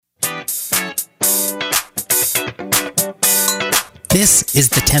This is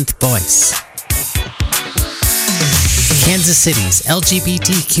The 10th Voice. Kansas City's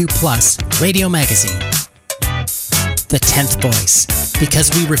LGBTQ+ radio magazine. The 10th Voice, because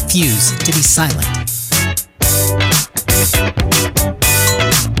we refuse to be silent.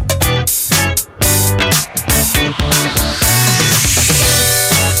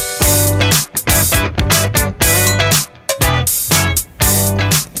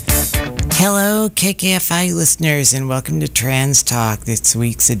 Hello, KKFI listeners, and welcome to Trans Talk, this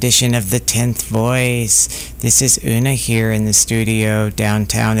week's edition of The 10th Voice. This is Una here in the studio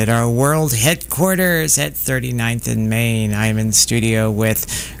downtown at our world headquarters at 39th and Main. I'm in the studio with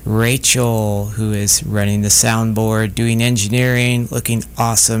Rachel, who is running the soundboard, doing engineering, looking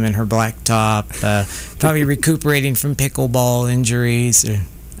awesome in her black top, probably recuperating from pickleball injuries.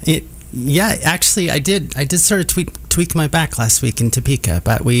 Yeah, actually, I did sort of tweak my back last week in Topeka,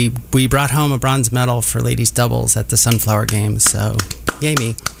 but we brought home a bronze medal for ladies doubles at the Sunflower Games, so yay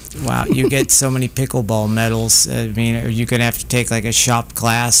me. Wow, you get so many pickleball medals. I mean, are you going to have to take like a shop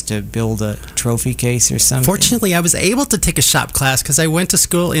class to build a trophy case or something? Fortunately, I was able to take a shop class because I went to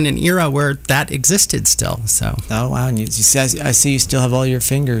school in an era where that existed still. So. Oh, wow. And I see you still have all your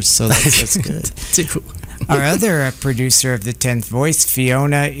fingers, so that's good. Our other producer of the 10th Voice,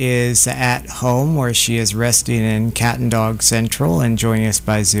 Fiona, is at home where she is resting in Cat and Dog Central and joining us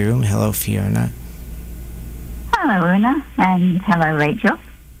by Zoom. Hello, Fiona. Hello, Una, and hello, Rachel.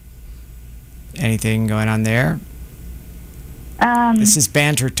 Anything going on there? This is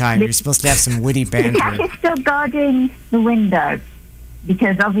banter time. You're supposed to have some witty banter. The cat is still guarding the window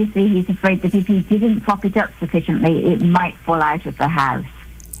because obviously he's afraid that if he didn't prop it up sufficiently, it might fall out of the house.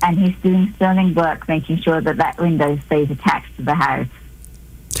 And he's doing sterling work making sure that that window stays attached to the house.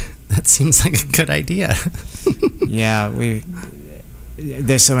 That seems like a good idea. Yeah,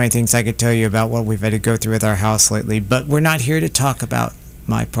 there's so many things I could tell you about what we've had to go through with our house lately, but we're not here to talk about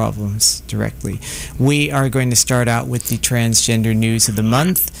my problems directly. We are going to start out with the transgender news of the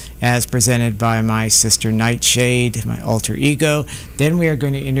month as presented by my sister Nightshade, my alter ego. Then we are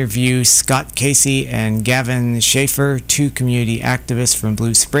going to interview Scott Casey and Gavin Schaefer, two community activists from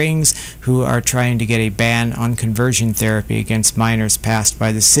Blue Springs who are trying to get a ban on conversion therapy against minors passed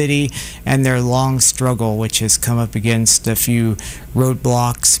by the city, and their long struggle, which has come up against a few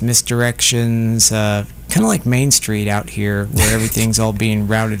roadblocks, misdirections, kind of like Main Street out here, where everything's all being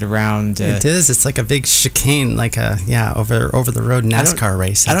routed around. It is. It's like a big chicane, like a over the road NASCAR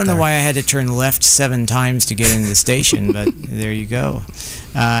race. I don't know why I had to turn left 7 times to get into the station, but there you go.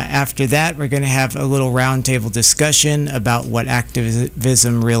 After that, we're going to have a little roundtable discussion about what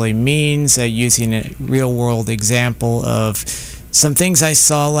activism really means, using a real-world example of some things I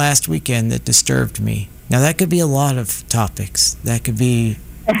saw last weekend that disturbed me. Now, that could be a lot of topics. That could be...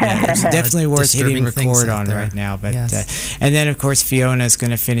 Yeah, it's definitely worth hitting record on right now. But yes. And then, of course, Fiona is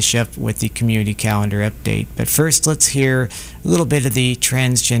going to finish up with the community calendar update. But first, let's hear a little bit of the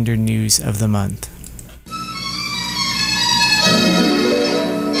transgender news of the month.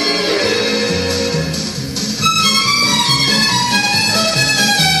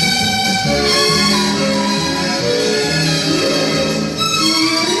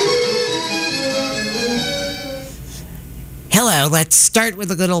 Hello, let's start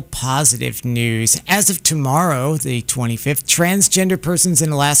with a little positive news. As of tomorrow, the 25th, transgender persons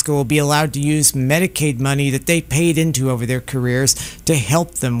in Alaska will be allowed to use Medicaid money that they paid into over their careers to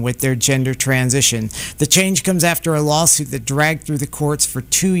help them with their gender transition. The change comes after a lawsuit that dragged through the courts for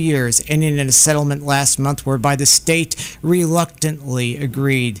 2 years, ending in a settlement last month whereby the state reluctantly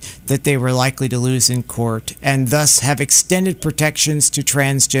agreed that they were likely to lose in court and thus have extended protections to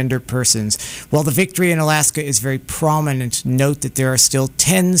transgender persons. While the victory in Alaska is very prominent, note that there are still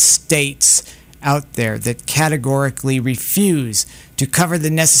 10 states out there that categorically refuse to cover the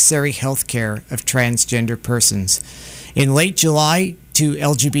necessary health care of transgender persons. In late July, 2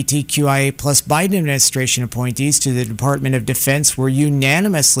 LGBTQIA+ Biden administration appointees to the Department of Defense were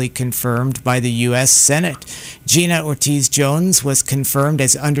unanimously confirmed by the U.S. Senate. Gina Ortiz-Jones was confirmed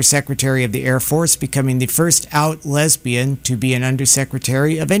as Undersecretary of the Air Force, becoming the first out lesbian to be an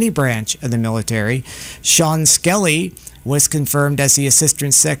Undersecretary of any branch of the military. Sean Skelly was confirmed as the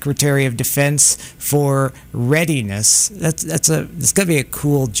Assistant Secretary of Defense for Readiness. That's got to be a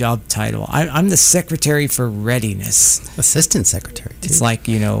cool job title. I'm the Secretary for Readiness. Assistant Secretary, too. It's like,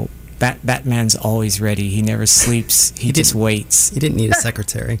 Batman's always ready. He never sleeps. He just waits. He didn't need a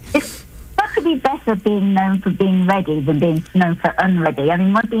secretary. That could be better being known for being ready than being known for unready. I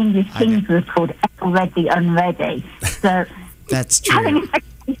mean, one of the English kings was called Ethelred the Unready. So that's true. Having a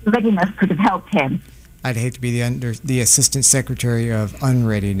secretary for readiness could have helped him. I'd hate to be the Assistant Secretary of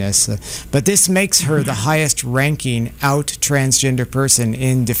Unreadiness. But this makes her the highest ranking out transgender person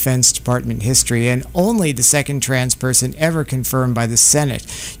in Defense Department history, and only the second trans person ever confirmed by the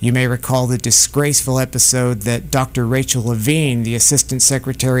Senate. You may recall the disgraceful episode that Dr. Rachel Levine, the Assistant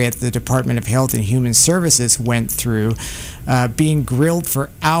Secretary at the Department of Health and Human Services, went through, being grilled for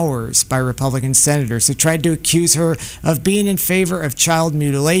hours by Republican senators who tried to accuse her of being in favor of child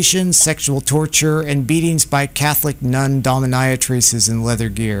mutilation, sexual torture, and beatings by Catholic nun dominatrices in leather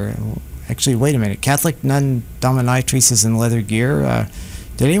gear. Actually, wait a minute. Catholic nun dominatrices in leather gear?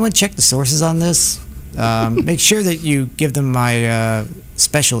 Did anyone check the sources on this? Make sure that you give them my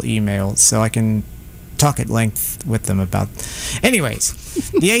special email so I can talk at length with them about... Anyways,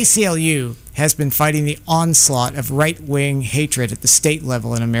 the ACLU has been fighting the onslaught of right-wing hatred at the state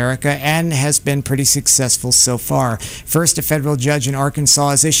level in America and has been pretty successful so far. First, a federal judge in Arkansas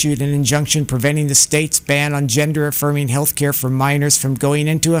has issued an injunction preventing the state's ban on gender-affirming health care for minors from going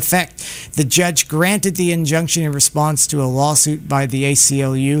into effect. The judge granted the injunction in response to a lawsuit by the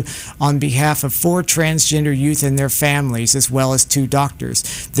ACLU on behalf of 4 transgender youth and their families, as well as 2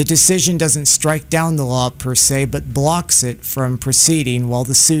 doctors. The decision doesn't strike down the law per se, but blocks it from proceeding while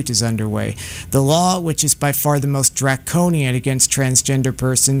the suit is underway. The law, which is by far the most draconian against transgender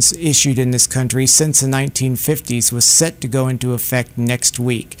persons issued in this country since the 1950s, was set to go into effect next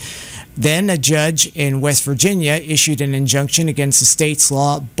week. Then a judge in West Virginia issued an injunction against the state's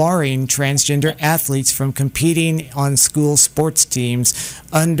law barring transgender athletes from competing on school sports teams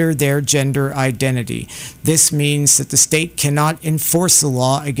under their gender identity. This means that the state cannot enforce the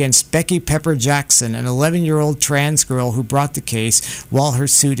law against Becky Pepper Jackson, an 11-year-old trans girl who brought the case, while her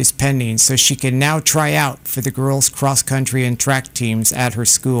suit is pending, so she can now try out for the girls' cross-country and track teams at her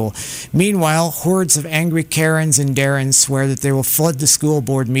school. Meanwhile, hordes of angry Karens and Darrens swear that they will flood the school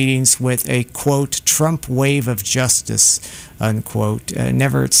board meetings with a, quote, Trump wave of justice, unquote.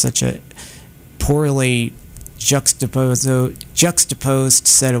 Never such a poorly juxtaposed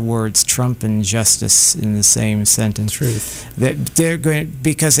set of words, Trump and justice, in the same sentence. Truth. That they're going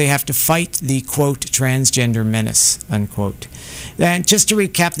because they have to fight the, quote, transgender menace, unquote. And just to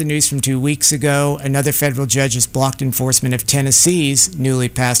recap the news from 2 weeks ago, another federal judge has blocked enforcement of Tennessee's newly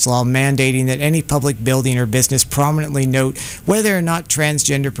passed law mandating that any public building or business prominently note whether or not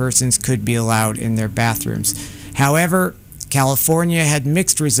transgender persons could be allowed in their bathrooms. However, California had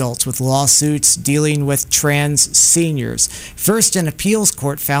mixed results with lawsuits dealing with trans seniors. First, an appeals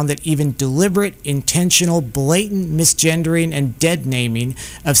court found that even deliberate, intentional, blatant misgendering and dead naming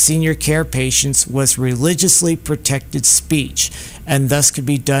of senior care patients was religiously protected speech, and thus could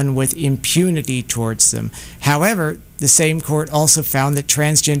be done with impunity towards them. However, the same court also found that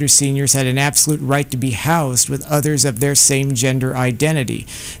transgender seniors had an absolute right to be housed with others of their same gender identity.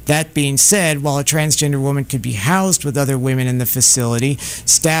 That being said, while a transgender woman could be housed with other women in the facility,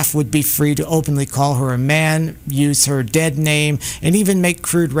 staff would be free to openly call her a man, use her dead name, and even make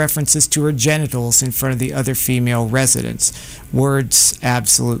crude references to her genitals in front of the other female residents. Words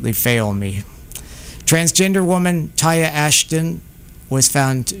absolutely fail me. Transgender woman Taya Ashton was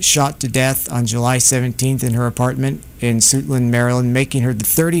found shot to death on July 17th in her apartment in Suitland, Maryland, making her the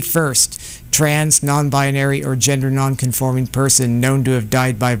 31st trans, non-binary, or gender non-conforming person known to have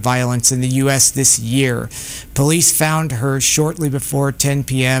died by violence in the U.S. this year. Police found her shortly before 10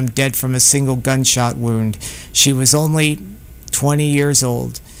 p.m. dead from a single gunshot wound. She was only 20 years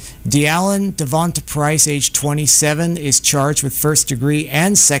old. Deallan Devonta Price, age 27, is charged with first-degree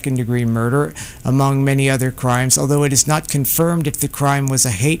and second-degree murder, among many other crimes. Although it is not confirmed if the crime was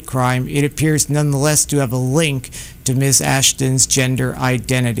a hate crime, it appears nonetheless to have a link to Ms. Ashton's gender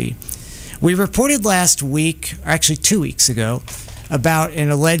identity. We reported last week, or actually 2 weeks ago, about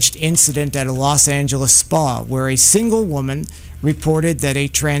an alleged incident at a Los Angeles spa where a single woman reported that a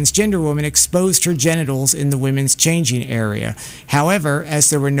transgender woman exposed her genitals in the women's changing area. However,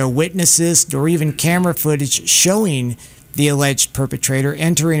 as there were no witnesses nor even camera footage showing the alleged perpetrator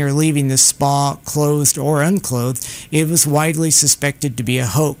entering or leaving the spa, clothed or unclothed, it was widely suspected to be a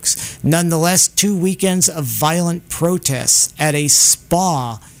hoax. Nonetheless, 2 weekends of violent protests at a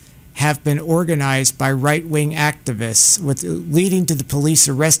spa have been organized by right-wing activists, leading to the police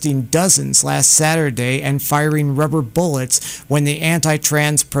arresting dozens last Saturday and firing rubber bullets when the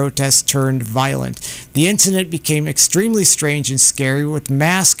anti-trans protests turned violent. The incident became extremely strange and scary, with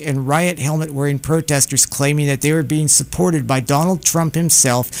mask and riot helmet-wearing protesters claiming that they were being supported by Donald Trump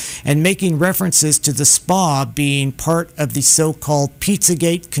himself and making references to the spa being part of the so-called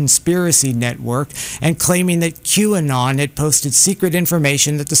Pizzagate conspiracy network, and claiming that QAnon had posted secret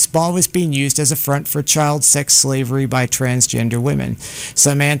information that the spa always being used as a front for child sex slavery by transgender women.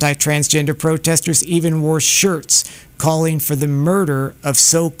 Some anti-transgender protesters even wore shirts calling for the murder of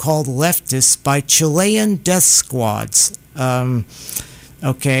so-called leftists by Chilean death squads. He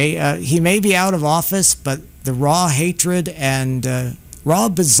may be out of office, but the raw hatred and raw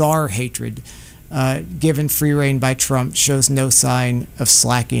bizarre hatred given free rein by Trump shows no sign of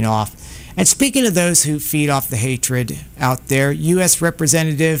slacking off. And speaking of those who feed off the hatred out there, U.S.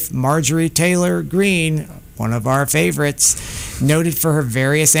 Representative Marjorie Taylor Greene, one of our favorites, noted for her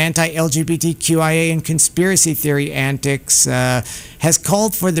various anti-LGBTQIA and conspiracy theory antics, has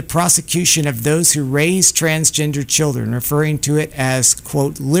called for the prosecution of those who raise transgender children, referring to it as,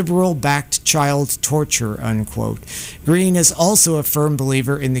 quote, liberal-backed child torture, unquote. Greene is also a firm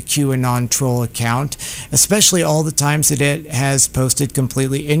believer in the QAnon troll account, especially all the times that it has posted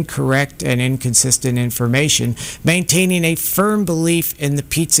completely incorrect and inconsistent information, maintaining a firm belief in the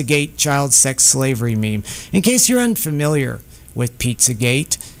Pizzagate child sex slavery meme. In case you're unfamiliar with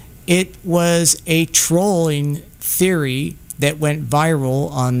Pizzagate, it was a trolling theory that went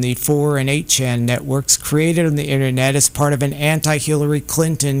viral on the 4 and 8chan networks, created on the internet as part of an anti-Hillary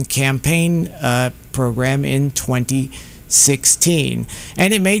Clinton campaign program in 2016.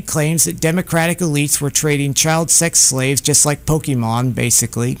 And it made claims that Democratic elites were trading child sex slaves, just like Pokemon,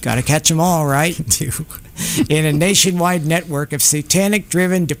 basically. Gotta catch them all, right? In a nationwide network of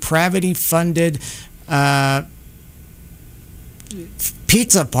satanic-driven, depravity-funded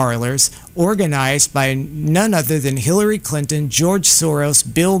pizza parlors organized by none other than Hillary Clinton, George Soros,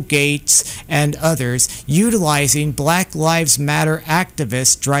 Bill Gates, and others, utilizing Black Lives Matter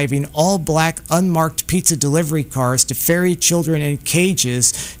activists driving all-black unmarked pizza delivery cars to ferry children in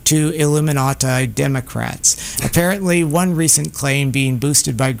cages to Illuminati Democrats. Apparently, one recent claim being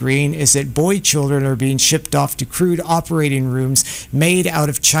boosted by Greene is that boy children are being shipped off to crude operating rooms made out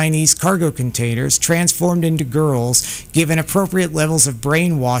of Chinese cargo containers, transformed into girls, given appropriate levels of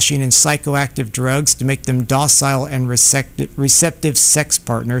brainwashing and psychoactive drugs to make them docile and receptive sex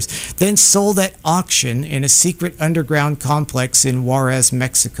partners, then sold at auction in a secret underground complex in Juarez,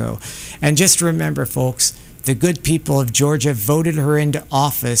 Mexico. And just remember, folks, the good people of Georgia voted her into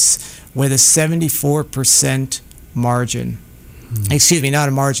office with a 74% margin. Excuse me, not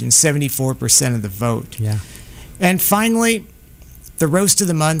a margin, 74% of the vote. Yeah. And finally, the roast of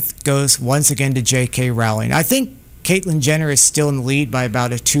the month goes once again to J.K. Rowling. I think Caitlyn Jenner is still in the lead by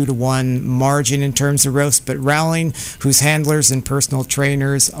about a 2-to-1 margin in terms of roast, but Rowling, whose handlers and personal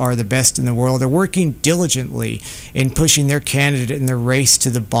trainers are the best in the world, are working diligently in pushing their candidate in the race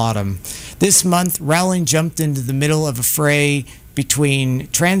to the bottom. This month, Rowling jumped into the middle of a fray between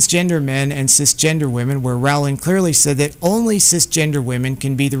transgender men and cisgender women, where Rowling clearly said that only cisgender women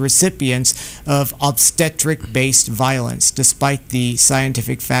can be the recipients of obstetric-based violence, despite the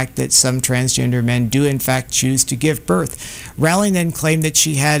scientific fact that some transgender men do in fact choose to give birth. Rowling then claimed that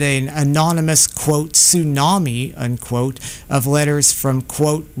she had an anonymous, quote, tsunami, unquote, of letters from,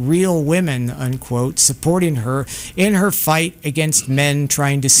 quote, real women, unquote, supporting her in her fight against men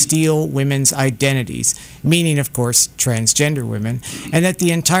trying to steal women's identities, meaning, of course, transgender women. And that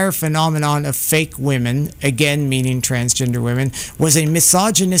the entire phenomenon of fake women, again meaning transgender women, was a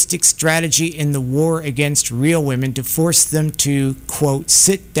misogynistic strategy in the war against real women to force them to, quote,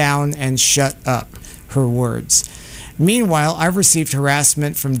 sit down and shut up, her words. Meanwhile, I've received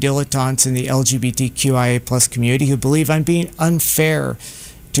harassment from dilettantes in the LGBTQIA+ community who believe I'm being unfair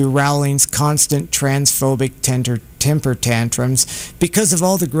to Rowling's constant transphobic temper tantrums because of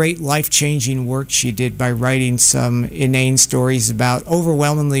all the great life-changing work she did by writing some inane stories about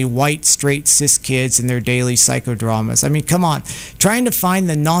overwhelmingly white, straight, cis kids and their daily psychodramas. I mean, come on. Trying to find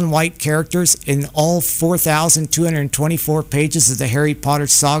the non-white characters in all 4,224 pages of the Harry Potter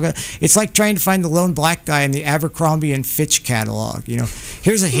saga, it's like trying to find the lone black guy in the Abercrombie and Fitch catalog. You know,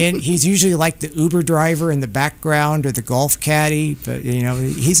 here's a hint. He's usually like the Uber driver in the background or the golf caddy, but, you know,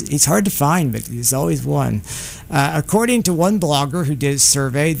 he's hard to find, but he's always one. According to one blogger who did a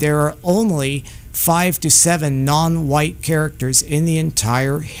survey, there are only 5 to 7 non-white characters in the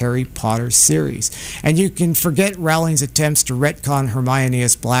entire Harry Potter series. And you can forget Rowling's attempts to retcon Hermione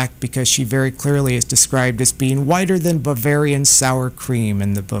as black because she very clearly is described as being whiter than Bavarian sour cream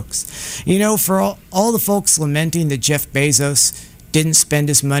in the books. You know, for all the folks lamenting that Jeff Bezos didn't spend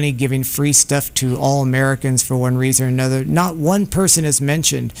his money giving free stuff to all Americans for one reason or another, not one person has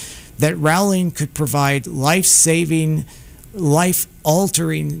mentioned that Rowling could provide life-saving,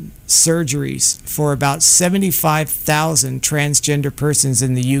 life-altering surgeries for about 75,000 transgender persons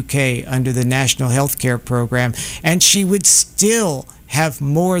in the UK under the National Healthcare Program, and she would still have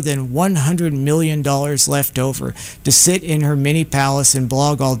more than $100 million left over to sit in her mini palace and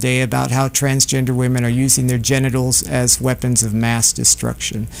blog all day about how transgender women are using their genitals as weapons of mass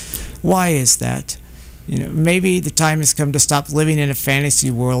destruction. Why is that? Maybe the time has come to stop living in a fantasy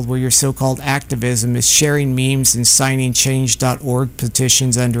world where your so-called activism is sharing memes and signing change.org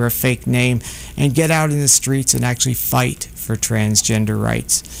petitions under a fake name, and get out in the streets and actually fight for transgender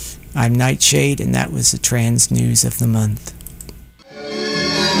rights. I'm Nightshade, and that was the Trans News of the Month.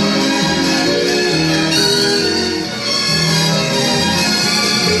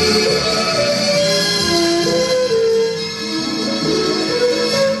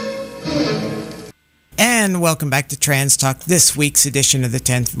 And welcome back to Trans Talk, this week's edition of the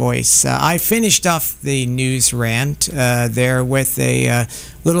 10th Voice. I finished off the news rant there with a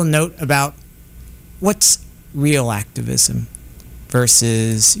little note about what's real activism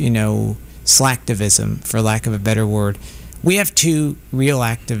versus, slacktivism, for lack of a better word. We have two real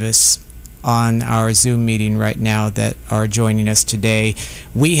activists on our Zoom meeting right now that are joining us today.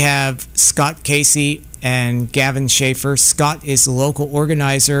 We have Scott Casey and Gavin Schaefer. Scott is the local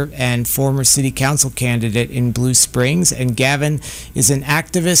organizer and former city council candidate in Blue Springs, and Gavin is an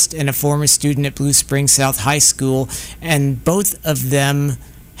activist and a former student at Blue Springs South High School, and both of them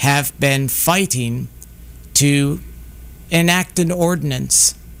have been fighting to enact an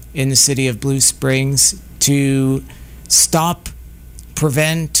ordinance in the city of Blue Springs to stop,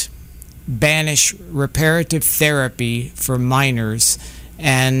 prevent, banish reparative therapy for minors,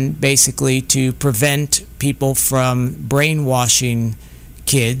 and basically to prevent people from brainwashing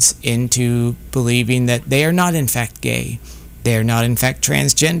kids into believing that they are not in fact gay, they are not in fact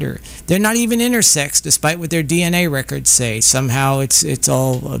transgender, they're not even intersex, despite what their DNA records say. Somehow it's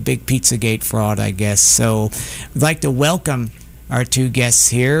all a big Pizzagate fraud, I guess. So I'd like to welcome our two guests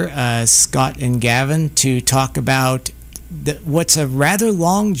here, Scott and Gavin, to talk about what's a rather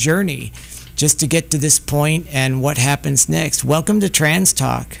long journey just to get to this point and what happens next. Welcome to Trans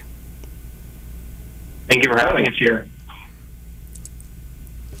Talk. Thank you for having us here.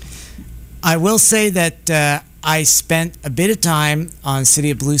 I will say that I spent a bit of time on City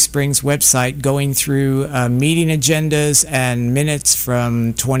of Blue Springs website going through meeting agendas and minutes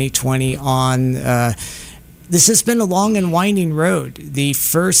from 2020 on. This has been a long and winding road. The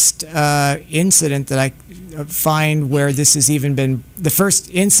first incident that I find where this has even been, the first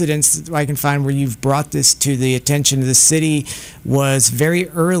incidents that I can find where you've brought this to the attention of the city was very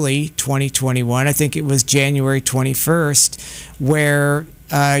early 2021. I think it was January 21st, where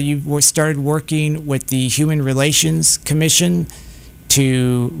you started working with the Human Relations Commission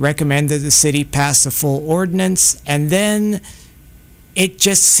to recommend that the city pass a full ordinance, and then it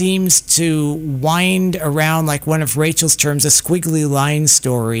just seems to wind around, like one of Rachel's terms, a squiggly line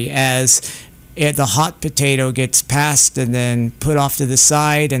story, as the hot potato gets passed and then put off to the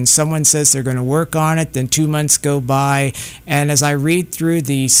side, and someone says they're going to work on it, then 2 months go by, and as I read through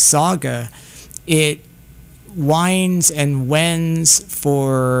the saga, it winds and wends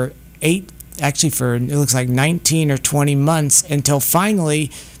for it looks like 19 or 20 months, until finally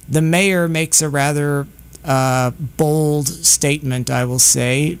the mayor makes a rather bold statement, I will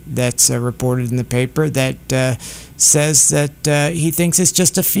say, that's reported in the paper, that says that he thinks it's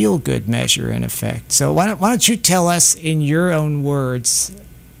just a feel-good measure in effect. So why don't you tell us in your own words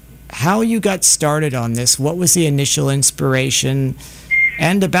how you got started on this, what was the initial inspiration,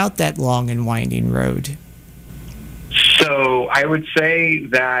 and about that long and winding road? So I would say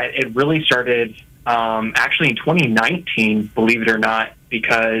that it really started actually in 2019, believe it or not,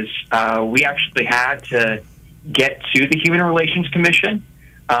 because we actually had to get to the Human Relations Commission,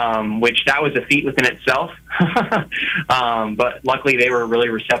 which that was a feat within itself. But luckily they were really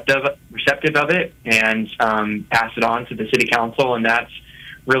receptive of it and passed it on to the city council, and that's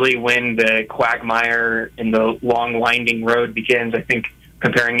really when the quagmire and the long winding road begins. I think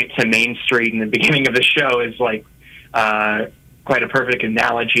comparing it to Main Street in the beginning of the show is like quite a perfect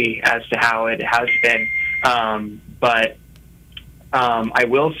analogy as to how it has been. But I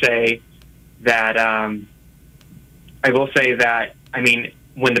will say that I mean,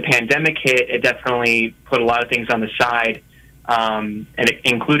 when the pandemic hit, it definitely put a lot of things on the side, and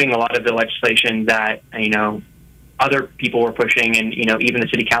including a lot of the legislation that other people were pushing, and even the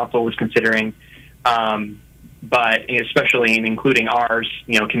city council was considering. But especially including ours,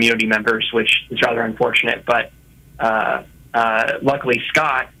 community members, which is rather unfortunate. But luckily,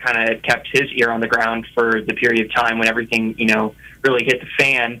 Scott kind of kept his ear on the ground for the period of time when everything, really hit the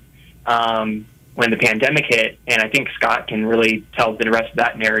fan when the pandemic hit. And I think Scott can really tell the rest of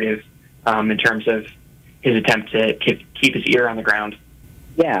that narrative in terms of his attempt to keep his ear on the ground.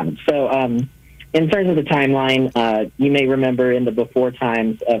 Yeah. So in terms of the timeline, you may remember in the before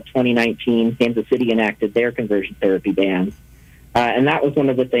times of 2019, Kansas City enacted their conversion therapy ban. And that was one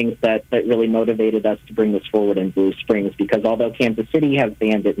of the things that really motivated us to bring this forward in Blue Springs, because although Kansas City has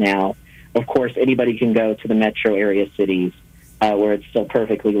banned it now, of course, anybody can go to the metro area cities where it's still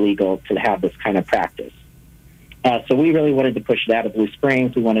perfectly legal to have this kind of practice. So we really wanted to push it out of Blue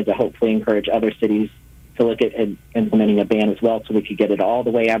Springs. We wanted to hopefully encourage other cities to look at implementing a ban as well, so we could get it all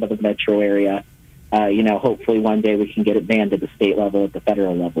the way out of the metro area. Hopefully one day we can get it banned at the state level, at the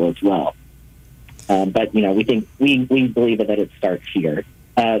federal level as well. But we believe that it starts here.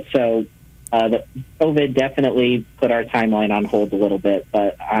 So the COVID definitely put our timeline on hold a little bit,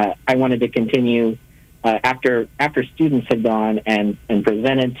 but I wanted to continue after students had gone and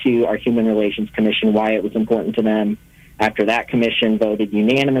presented to our Human Relations Commission why it was important to them. After that commission voted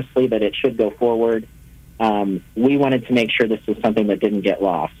unanimously that it should go forward, we wanted to make sure this was something that didn't get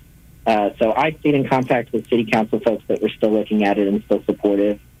lost. So I stayed in contact with city council folks that were still looking at it and still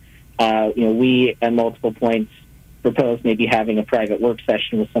supportive. We, at multiple points, proposed maybe having a private work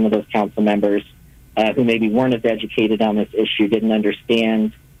session with some of those council members who maybe weren't as educated on this issue, didn't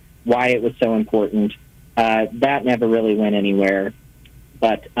understand why it was so important. That never really went anywhere.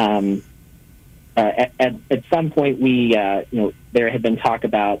 But at some point, there had been talk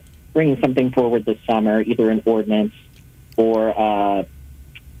about bringing something forward this summer, either an ordinance or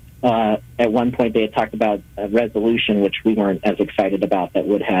at one point they had talked about a resolution, which we weren't as excited about, that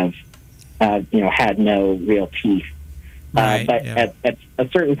would have had no real teeth. But at a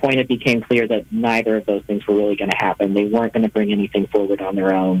certain point, it became clear that neither of those things were really going to happen. They weren't going to bring anything forward on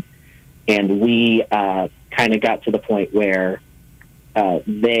their own. And we kind of got to the point where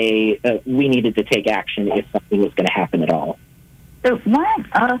we needed to take action if something was going to happen at all. So why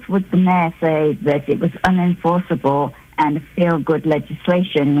on earth would the mayor say that it was unenforceable and feel-good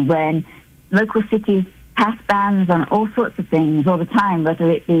legislation when local cities pass bans on all sorts of things all the time,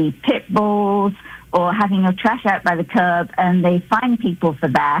 whether it be pit bulls or having your trash out by the curb, and they fine people for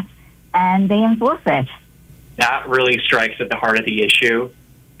that and they enforce it? That really strikes at the heart of the issue,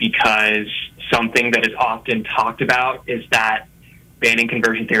 because something that is often talked about is that banning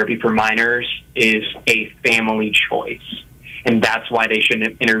conversion therapy for minors is a family choice, and that's why they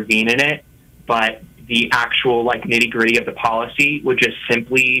shouldn't intervene in it. But the actual nitty-gritty of the policy would just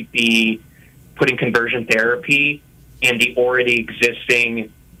simply be putting conversion therapy in the already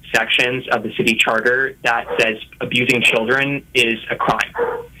existing sections of the city charter that says abusing children is a crime.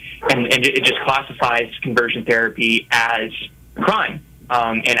 And it just classifies conversion therapy as a crime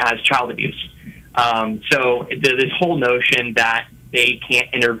and as child abuse. So this whole notion that they can't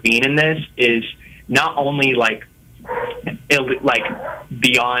intervene in this is not only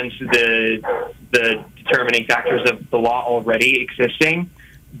beyond the determining factors of the law already existing,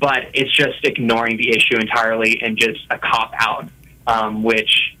 but it's just ignoring the issue entirely and just a cop-out,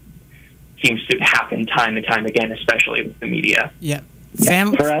 which seems to happen time and time again, especially with the media. Yeah.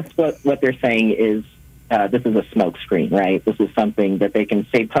 For us, what they're saying is this is a smokescreen, right? This is something that they can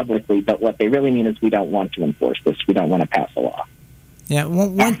say publicly, but what they really mean is we don't want to enforce this. We don't want to pass a law.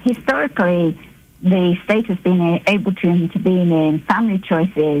 Yeah. Historically, the state has been able to intervene in family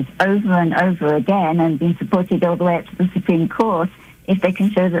choices over and over again and been supported all the way up to the Supreme Court if they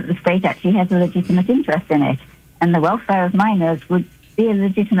can show that the state actually has a legitimate interest in it. And the welfare of minors would be a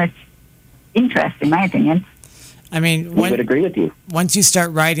legitimate interest, in my opinion. I mean, we would agree with you. Once you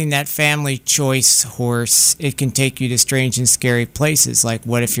start riding that family choice horse, it can take you to strange and scary places. Like,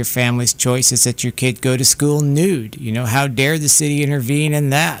 what if your family's choice is that your kid go to school nude? How dare the city intervene in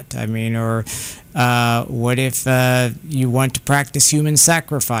that? I mean, or what if you want to practice human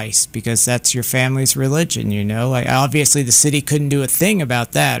sacrifice because that's your family's religion? Obviously the city couldn't do a thing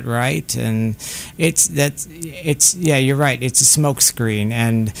about that, right? And you're right. It's a smokescreen,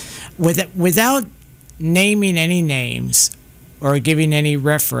 and without naming any names or giving any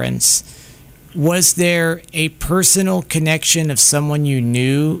reference, was there a personal connection of someone you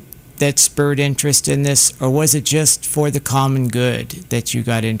knew that spurred interest in this, or was it just for the common good that you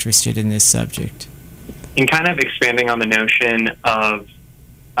got interested in this subject? In kind of expanding on the notion of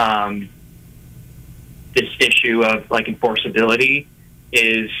this issue of enforceability,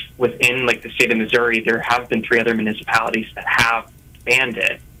 is within the state of Missouri, there have been 3 other municipalities that have banned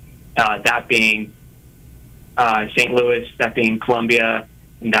it, that being St. Louis, that being Columbia,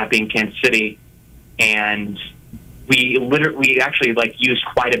 and that being Kansas City. And we actually used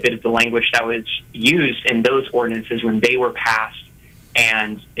quite a bit of the language that was used in those ordinances when they were passed,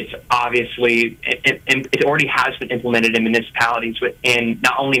 and it's obviously it already has been implemented in municipalities within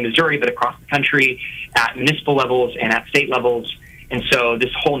not only Missouri but across the country at municipal levels and at state levels. And so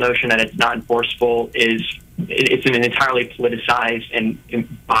this whole notion that it's not enforceable it's an entirely politicized and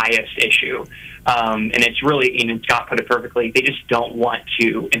biased issue. And it's really, Scott put it perfectly, they just don't want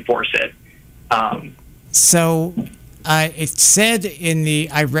to enforce it. So it said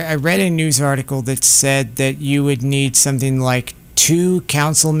I read a news article that said that you would need something like 2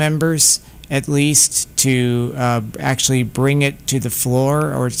 council members at least to actually bring it to the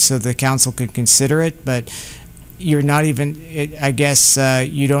floor, or so the council could consider it. But you're not even, I guess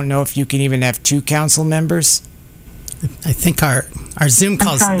you don't know if you can even have 2 council members? I think our Zoom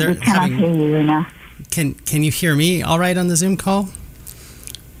calls. I'm sorry, we cannot hear you enough. Can you hear me all right on the Zoom call?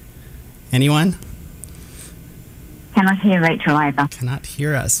 Anyone? Cannot hear Rachel either. Cannot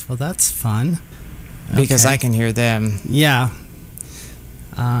hear us. Well, that's fun. Because Okay. I can hear them. Yeah.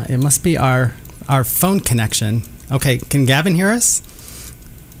 It must be our phone connection. Okay, can Gavin hear us?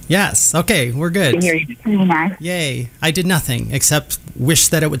 Yes. Okay, we're good. I can hear you. You know. Yay. I did nothing except wish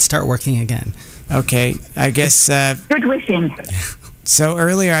that it would start working again. Okay, I guess... Good wishing. So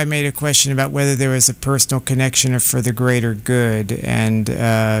earlier I made a question about whether there was a personal connection or for the greater good, and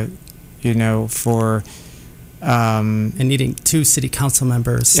for And needing 2 city council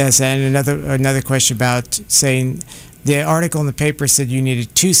members. yes, and another question about saying the article in the paper said you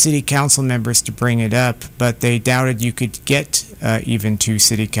needed 2 city council members to bring it up, but they doubted you could get even 2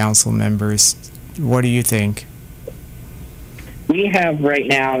 city council members. What do you think? We have right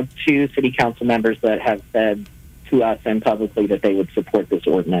now 2 city council members that have said to us and publicly that they would support this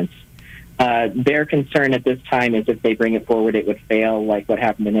ordinance. Their concern at this time is if they bring it forward, it would fail, like what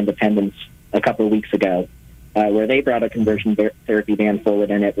happened in Independence a couple of weeks ago, where they brought a conversion therapy ban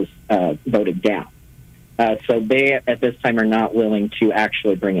forward and it was voted down. So they, at this time, are not willing to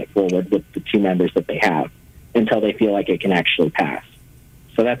actually bring it forward with the 2 members that they have until they feel like it can actually pass.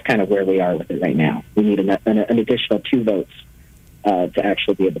 So that's kind of where we are with it right now. We need an additional 2 votes to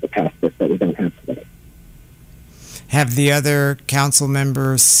actually be able to pass this that we don't have today. Have the other council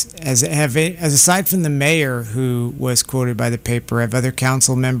members, as aside from the mayor who was quoted by the paper, have other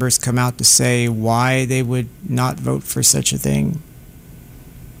council members come out to say why they would not vote for such a thing?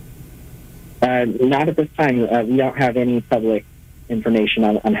 Not at this time. We don't have any public information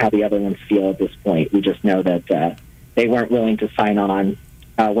on how the other ones feel at this point. We just know that they weren't willing to sign on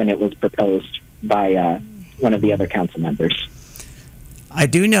when it was proposed by one of the other council members. I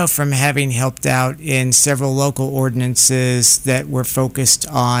do know from having helped out in several local ordinances that were focused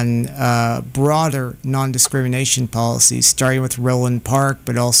on broader non-discrimination policies, starting with Roland Park,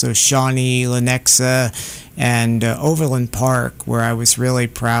 but also Shawnee, Lenexa, and Overland Park, where I was really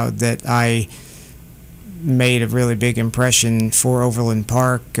proud that I made a really big impression for Overland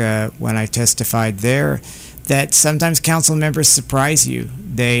Park when I testified there, that sometimes council members surprise you.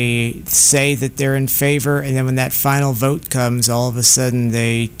 They say that they're in favor, and then when that final vote comes, all of a sudden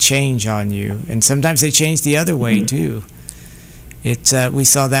they change on you. And sometimes they change the other way, too. We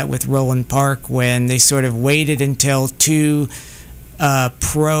saw that with Roland Park when they sort of waited until 2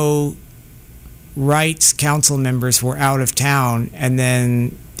 pro-rights council members were out of town, and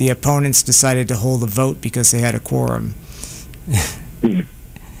then the opponents decided to hold a vote because they had a quorum.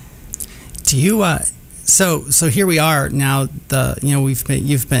 Do you... So here we are now.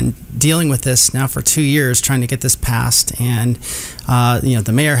 You've been dealing with this now for 2 years, trying to get this passed, and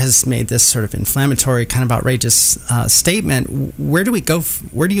the mayor has made this sort of inflammatory, kind of outrageous statement. Where do we go?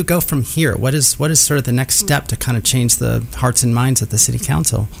 Where do you go from here? What is sort of the next step to kind of change the hearts and minds of the city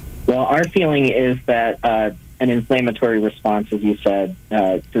council? Well, our feeling is that an inflammatory response, as you said,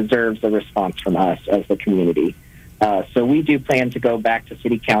 deserves a response from us as the community. So we do plan to go back to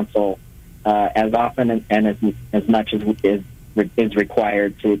city council as often and as much as is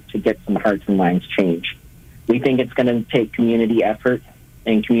required to get some hearts and minds changed. We think it's going to take community effort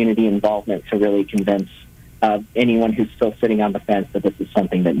and community involvement to really convince anyone who's still sitting on the fence that this is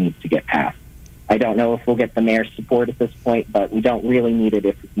something that needs to get passed. I don't know if we'll get the mayor's support at this point, but we don't really need it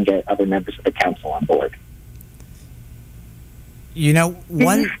if we can get other members of the council on board.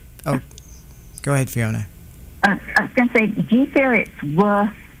 Oh, go ahead, Fiona. I was going to say, do you feel it's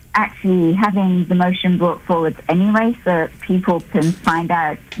worth actually having the motion brought forward anyway so that people can find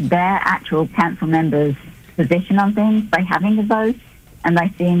out their actual council members' position on things by having a vote and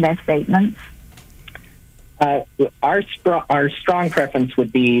by seeing their statements? Our strong preference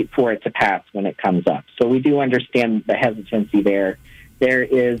would be for it to pass when it comes up. So we do understand the hesitancy there. There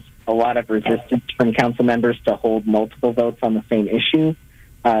is a lot of resistance from council members to hold multiple votes on the same issue.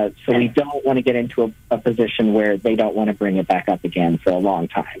 So we don't want to get into a position where they don't want to bring it back up again for a long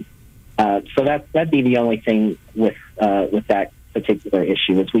time. So that'd be the only thing with that particular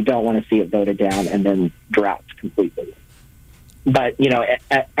issue is we don't want to see it voted down and then dropped completely. But,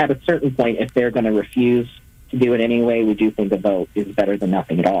 at a certain point, if they're going to refuse to do it anyway, we do think a vote is better than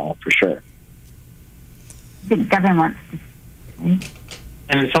nothing at all, for sure. The government wants to.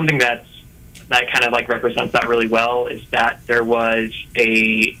 And something that kind of like represents that really well is that there was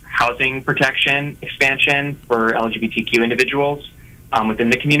a housing protection expansion for LGBTQ individuals within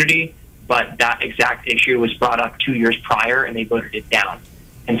the community, but that exact issue was brought up 2 years prior, and they voted it down.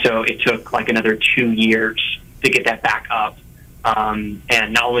 And so it took like another 2 years to get that back up.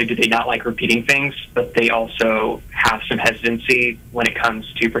 And not only do they not like repeating things, but they also have some hesitancy when it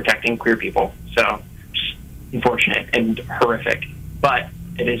comes to protecting queer people. So it's unfortunate and horrific, but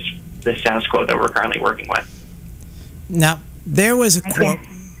it is the status quo that we're currently working with. Now, there was a quote.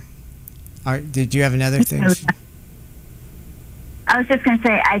 All right, did you have another thing? I was just going to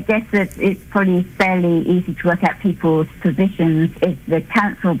say, I guess that it's probably fairly easy to work out people's positions if the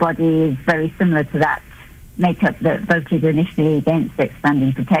council body is very similar to that makeup that voted initially against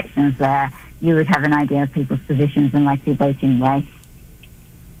expanding protections there. You would have an idea of people's positions and likely voting way.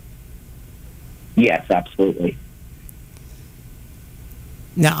 Yes, absolutely.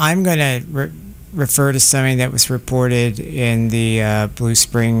 Now, I'm going to refer to something that was reported in the Blue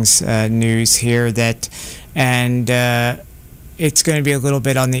Springs news here and it's going to be a little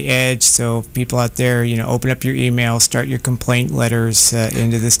bit on the edge, so people out there, open up your email, start your complaint letters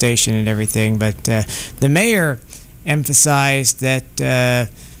into the station and everything. But the mayor emphasized that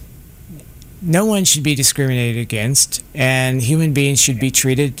no one should be discriminated against, and human beings should be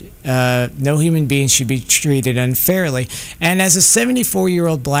treated, no human beings should be treated unfairly. And as a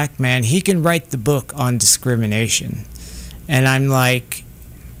 74-year-old black man, he can write the book on discrimination. And I'm like,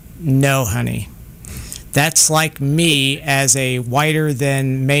 no, honey. That's like me as a whiter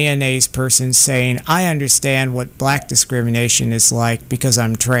than mayonnaise person saying, I understand what black discrimination is like because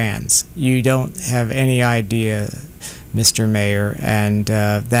I'm trans. You don't have any idea, Mr. Mayor. And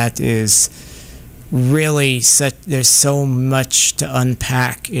that is really there's so much to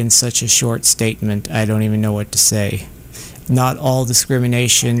unpack in such a short statement. I don't even know what to say. Not all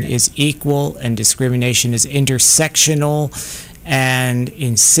discrimination is equal, and discrimination is intersectional and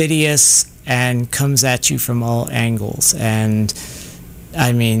insidious and comes at you from all angles. And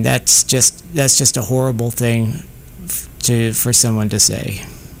I mean, that's just a horrible thing for someone to say.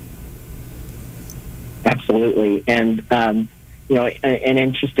 Absolutely. And an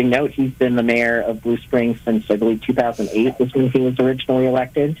interesting note, he's been the mayor of Blue Springs since, I believe, 2008 was when he was originally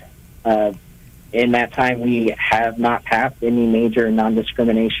elected. In that time, we have not passed any major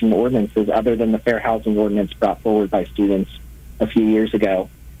non-discrimination ordinances other than the Fair Housing Ordinance brought forward by students a few years ago,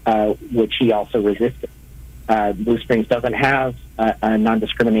 which he also resisted. Blue Springs doesn't have a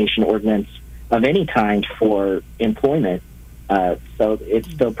non-discrimination ordinance of any kind for employment, so it's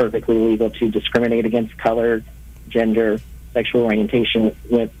still perfectly legal to discriminate against color, gender, sexual orientation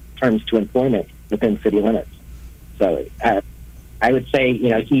with terms to employment within city limits. So I would say,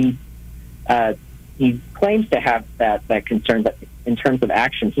 he claims to have that concern, but in terms of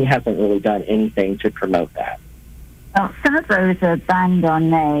action, he hasn't really done anything to promote that. Well, some of those are banned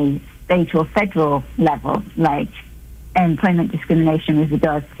on a state or federal level, like employment discrimination with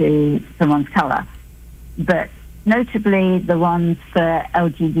regards to someone's colour. But notably, the ones for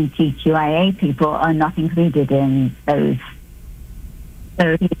LGBTQIA people are not included in those.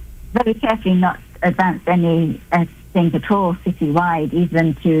 So he's very carefully not advanced anything at all citywide,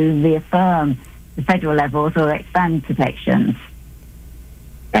 even to reaffirm the federal levels or expand protections.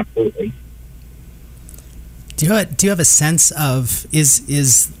 Absolutely. Do you have a sense of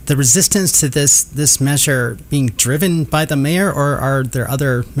is the resistance to this measure being driven by the mayor, or are there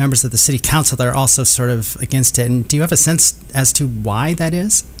other members of the city council that are also sort of against it? And do you have a sense as to why that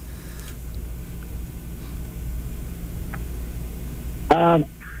is?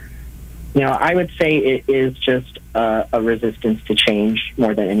 I would say it is just a resistance to change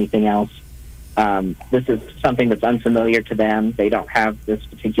more than anything else. This is something that's unfamiliar to them. They don't have this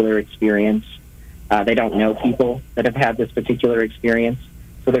particular experience. They don't know people that have had this particular experience.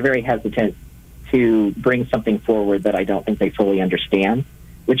 So they're very hesitant to bring something forward that I don't think they fully understand,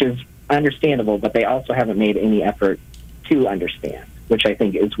 which is understandable, but they also haven't made any effort to understand, which I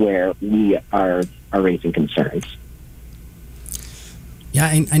think is where we are raising concerns. Yeah,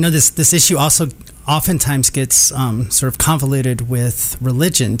 I know this issue also oftentimes gets sort of convoluted with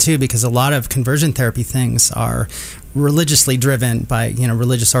religion too, because a lot of conversion therapy things are religiously driven by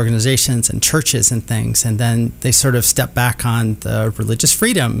religious organizations and churches and things, and then they sort of step back on the religious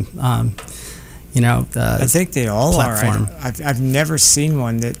freedom. I think they all platform. are. I've never seen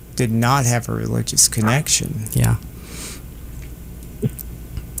one that did not have a religious connection. Yeah.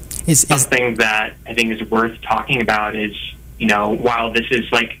 Something that I think is worth talking about is, while this is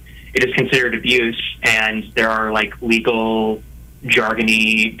it is considered abuse, and there are legal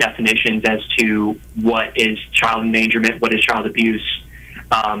jargony definitions as to what is child endangerment, what is child abuse.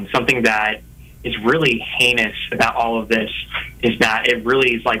 Something that is really heinous about all of this is that it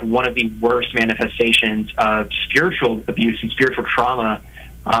really is one of the worst manifestations of spiritual abuse and spiritual trauma.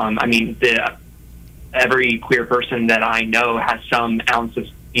 Every queer person that I know has some ounce of,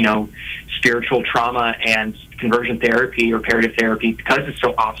 spiritual trauma, and conversion therapy or palliative therapy, because it's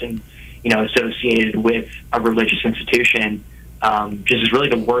so often, associated with a religious institution, just is really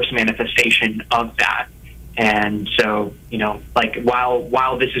the worst manifestation of that. And so,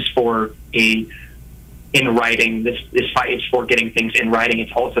 while this is for in writing, this fight is for getting things in writing,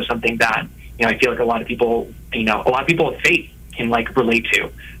 it's also something that, I feel like a lot of people of faith can relate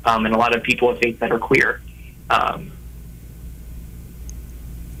to, and a lot of people of faith that are queer.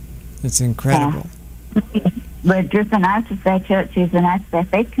 It's incredible. Were driven out of their churches and out of their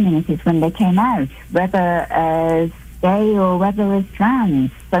faith communities when they came out, whether as gay or whether as trans.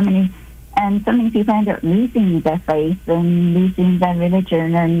 So many people end up losing their faith and losing their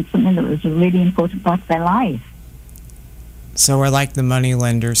religion and something that was a really important part of their life. So we're like the money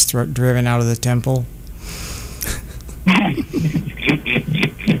lenders driven out of the temple.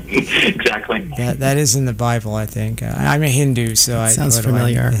 Exactly. That is in the Bible, I think. I'm a Hindu, so sounds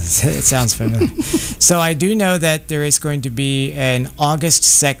familiar. It sounds familiar. So I do know that there is going to be an August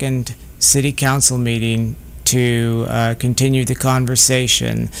 2nd City Council meeting to continue the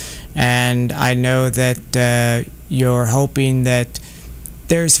conversation, and I know that you're hoping that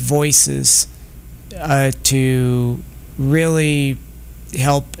there's voices to really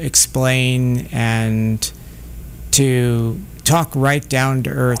help explain and to talk right down to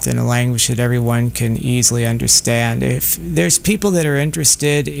earth in a language that everyone can easily understand. If there's people that are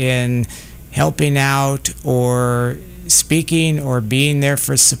interested in helping out or speaking or being there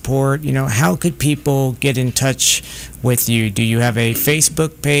for support, how could people get in touch with you? Do you have a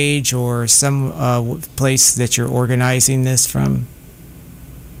Facebook page or some place that you're organizing this from?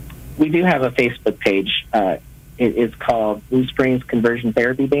 We do have a Facebook page. It is called Blue Springs Conversion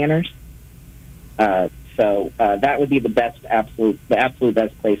Therapy Banners. So that would be the absolute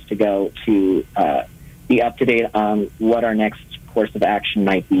best place to go to be up to date on what our next course of action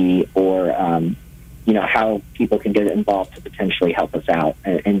might be, or how people can get involved to potentially help us out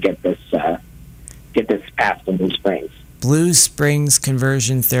and get this passed in Blue Springs. Blue Springs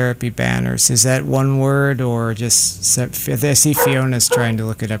Conversion Therapy Banners. Is that one word or just? I see Fiona's trying to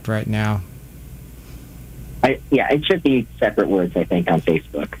look it up right now. It should be separate words, I think, on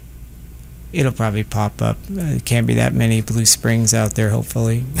Facebook. It'll probably pop up. There can't be that many Blue Springs out there,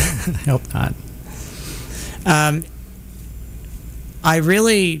 hopefully. I hope not. I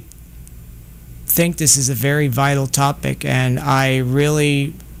really think this is a very vital topic, and I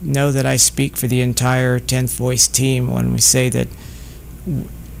really know that I speak for the entire 10th Voice team when we say that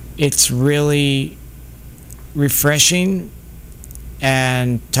it's really refreshing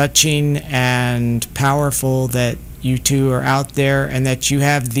and touching and powerful that you two are out there and that you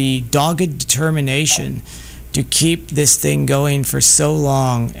have the dogged determination to keep this thing going for so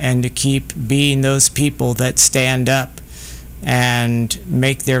long and to keep being those people that stand up and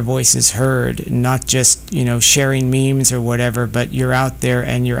make their voices heard, not just, sharing memes or whatever, but you're out there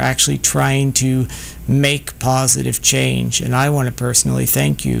and you're actually trying to make positive change. And I want to personally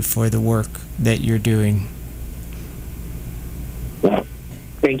thank you for the work that you're doing. Well,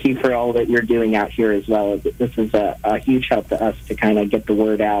 thank you for all that you're doing out here as well. This is a huge help to us to kind of get the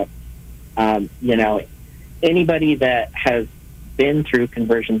word out. Anybody that has been through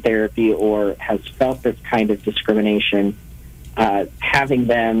conversion therapy or has felt this kind of discrimination, having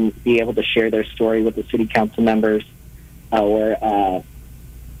them be able to share their story with the city council members, or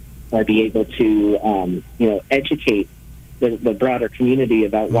be able to educate the broader community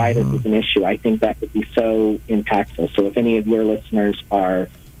about why this is an issue, I think that would be so impactful. So if any of your listeners are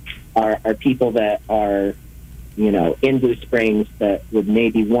people that are in Blue Springs that would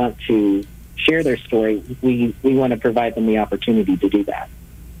maybe want to share their story, we want to provide them the opportunity to do that.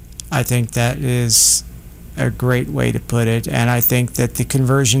 I think that is a great way to put it, and I think that the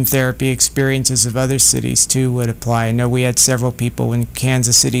conversion therapy experiences of other cities too would apply. I know we had several people when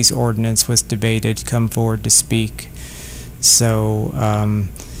Kansas City's ordinance was debated come forward to speak. So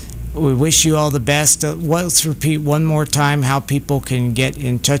we wish you all the best. Let's repeat one more time how people can get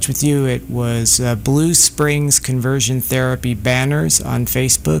in touch with you. It was Blue Springs Conversion Therapy Banners on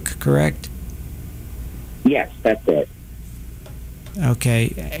Facebook, correct? Yes, that's it.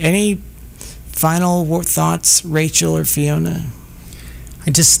 Okay. Any final thoughts, Rachel or Fiona? I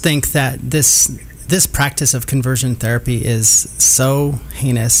just think that this this practice of conversion therapy is so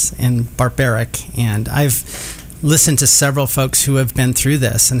heinous and barbaric, and I've listened to several folks who have been through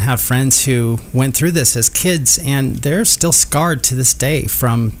this and have friends who went through this as kids, and they're still scarred to this day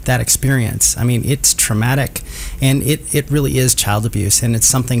from that experience. I mean, it's traumatic, and it really is child abuse, and it's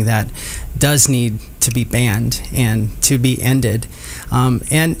something that does need to be banned and to be ended.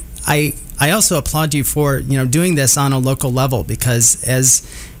 And I also applaud you for doing this on a local level, because as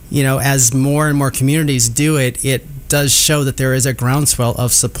more and more communities do it, it does show that there is a groundswell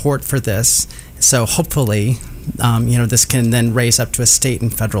of support for this. So hopefully, this can then raise up to a state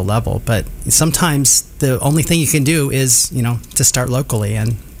and federal level. But sometimes the only thing you can do is, to start locally.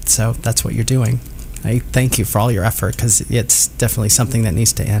 And so that's what you're doing. I thank you for all your effort, because it's definitely something that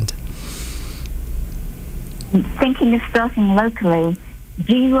needs to end. Thinking of starting locally,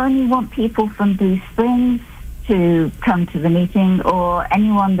 do you only want people from Blue Springs to come to the meeting, or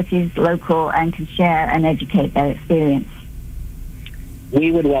anyone that is local and can share and educate their experience? We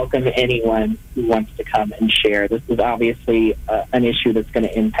would welcome anyone who wants to come and share. This is obviously an issue that's going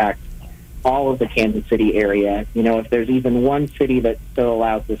to impact all of the Kansas City area. If there's even one city that still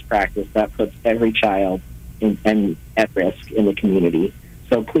allows this practice, that puts every child at risk in the community.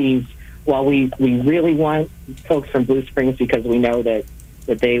 So please, while we really want folks from Blue Springs, because we know that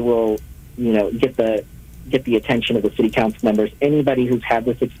they will, get the attention of the city council members, anybody who's had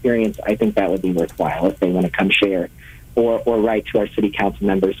this experience, I think that would be worthwhile if they want to come share. Or write to our city council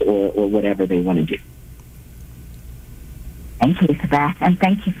members, or whatever they want to do. Thank you for that, and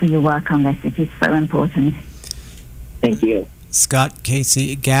thank you for your work on this. It is so important. Thank you. Scott,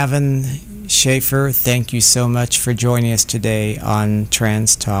 Casey, Gavin, Schaefer, thank you so much for joining us today on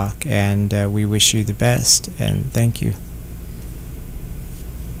Trans Talk, and we wish you the best, and thank you.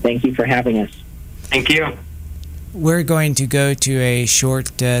 Thank you for having us. Thank you. We're going to go to a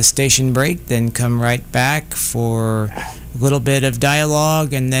short station break, then come right back for a little bit of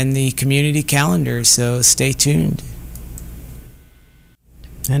dialogue and then the community calendar, so stay tuned.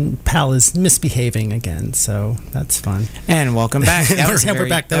 And Pal is misbehaving again, so that's fun. And welcome back. We're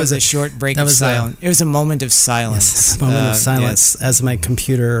back. That was a short break of silence. It was a moment of silence. Yes, a moment of silence as my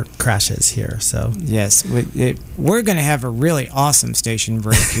computer crashes here. So yes, we're going to have a really awesome station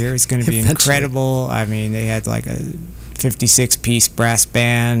break here. It's going to be incredible. I mean, they had like a 56-piece brass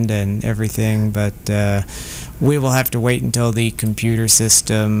band and everything, but we will have to wait until the computer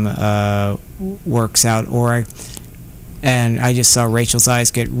system works out. And I just saw Rachel's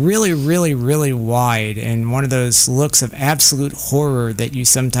eyes get really, really, really wide, and one of those looks of absolute horror that you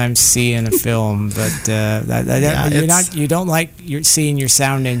sometimes see in a film. But you don't like seeing your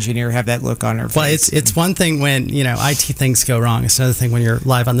sound engineer have that look on her face. Well, it's one thing when IT things go wrong. It's another thing when you're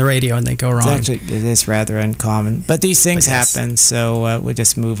live on the radio and they go wrong. It is rather uncommon, but these things happen. So we'll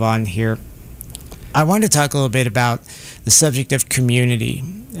just move on here. I want to talk a little bit about the subject of community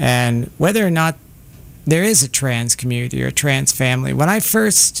and whether or not there is a trans community or a trans family. When I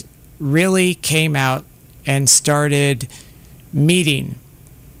first really came out and started meeting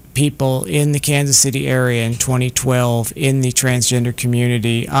people in the Kansas City area in 2012 in the transgender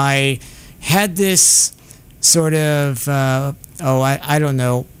community, I had this sort of, I don't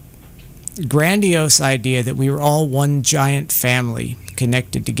know, grandiose idea that we were all one giant family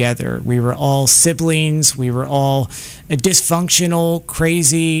connected together. We were all siblings. We were all a dysfunctional,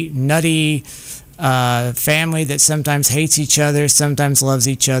 crazy, nutty family that sometimes hates each other, sometimes loves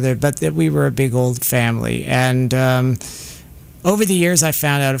each other, but that we were a big old family. And over the years, I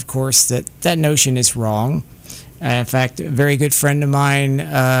found out, of course, that notion is wrong. In fact, a very good friend of mine,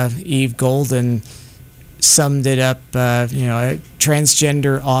 Eve Golden, summed it up, a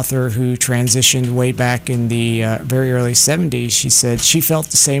transgender author who transitioned way back in the very early 70s. She said she felt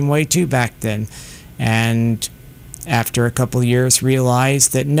the same way too back then. And after a couple of years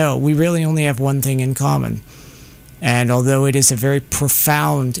realized that no, we really only have one thing in common. And although it is a very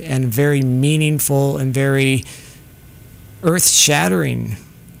profound and very meaningful and very earth-shattering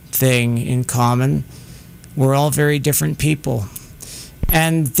thing in common, we're all very different people.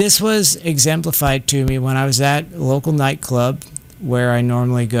 And this was exemplified to me when I was at a local nightclub where I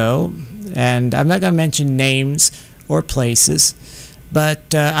normally go. And I'm not going to mention names or places,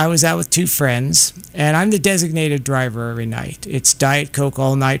 but I was out with two friends, and I'm the designated driver every night. It's Diet Coke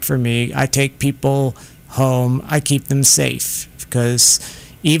all night for me. I take people home. I keep them safe, because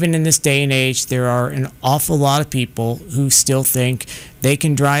even in this day and age, there are an awful lot of people who still think they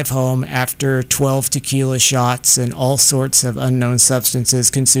can drive home after 12 tequila shots and all sorts of unknown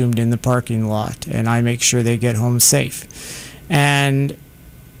substances consumed in the parking lot, and I make sure they get home safe. And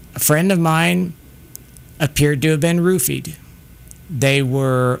a friend of mine appeared to have been roofied They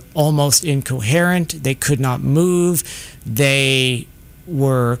were almost incoherent. They could not move. They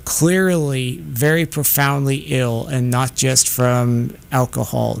were clearly very profoundly ill, and not just from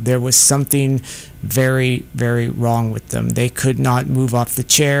alcohol. There was something very, very wrong with them. They could not move off the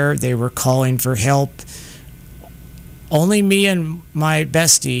chair. They were calling for help. Only me and my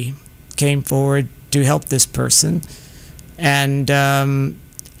bestie came forward to help this person. And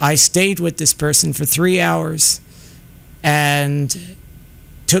I stayed with this person for 3 hours and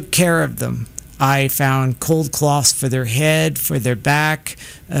took care of them. I found cold cloths for their head, for their back,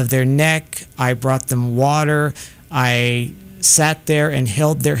 of their neck. I brought them water. I sat there and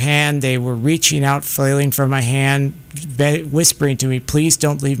held their hand. They were reaching out, flailing for my hand, whispering to me, "Please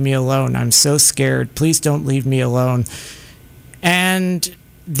don't leave me alone. I'm so scared. Please don't leave me alone." And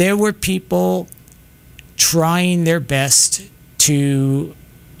there were people trying their best to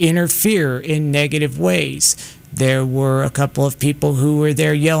interfere in negative ways. There were a couple of people who were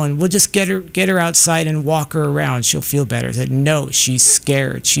there yelling, "We'll just get her outside and walk her around. She'll feel better." I said, "No, she's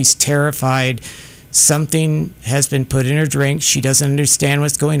scared. She's terrified. Something has been put in her drink. She doesn't understand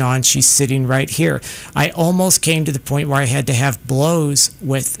what's going on. She's sitting right here." I almost came to the point where I had to have blows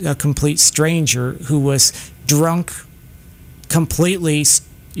with a complete stranger who was drunk, completely,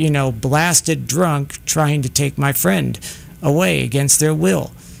 blasted drunk, trying to take my friend away against their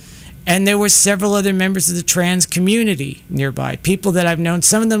will. And there were several other members of the trans community nearby, people that I've known,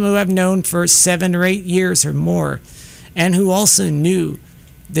 some of them who I've known for 7 or 8 years or more, and who also knew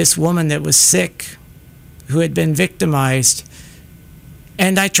this woman that was sick, who had been victimized.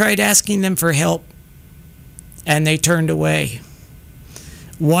 And I tried asking them for help, and they turned away.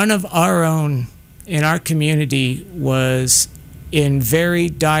 One of our own in our community was in very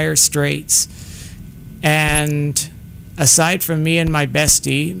dire straits, and aside from me and my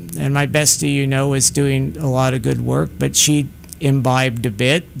bestie, is doing a lot of good work, but she imbibed a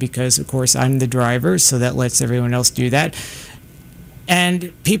bit because, of course, I'm the driver, so that lets everyone else do that.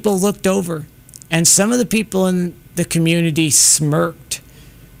 And people looked over, and some of the people in the community smirked.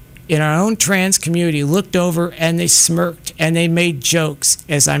 In our own trans community, looked over and they smirked and they made jokes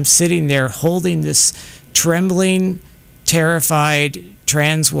as I'm sitting there holding this trembling, terrified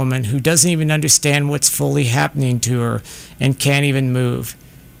trans woman who doesn't even understand what's fully happening to her and can't even move.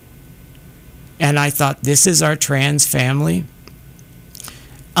 And I thought, this is our trans family.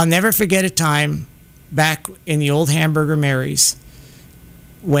 I'll never forget a time back in the old Hamburger Mary's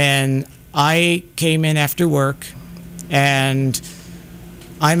when I came in after work, and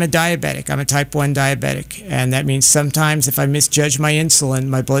I'm a diabetic. I'm a type 1 diabetic, and that means sometimes if I misjudge my insulin,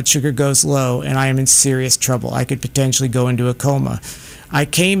 my blood sugar goes low and I am in serious trouble. I could potentially go into a coma. I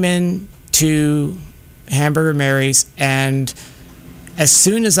came in to Hamburger Mary's, and as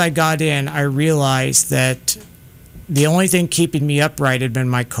soon as I got in, I realized that the only thing keeping me upright had been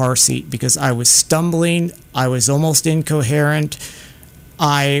my car seat, because I was stumbling, I was almost incoherent,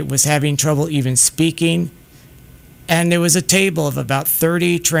 I was having trouble even speaking. And there was a table of about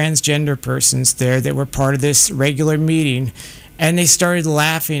 30 transgender persons there that were part of this regular meeting, and they started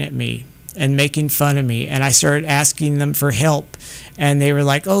laughing at me and making fun of me, and I started asking them for help, and they were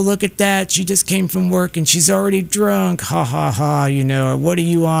like, "Oh, look at that, she just came from work and she's already drunk, ha ha ha, or what are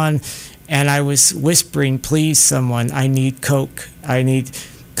you on?" And I was whispering, "Please, someone, I need Coke, I need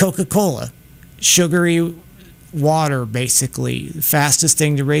Coca-Cola, sugary water, basically, the fastest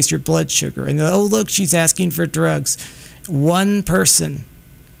thing to raise your blood sugar." And oh, look, she's asking for drugs. One person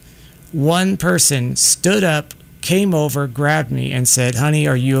stood up, came over, grabbed me and said, "Honey,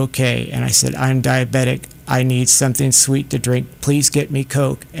 are you okay?" And I said, "I'm diabetic. I need something sweet to drink. Please get me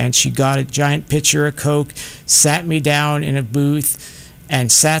Coke." And she got a giant pitcher of Coke, sat me down in a booth, and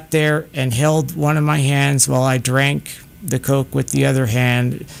sat there and held one of my hands while I drank the Coke with the other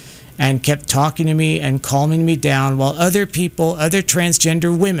hand, and kept talking to me and calming me down, while other people, other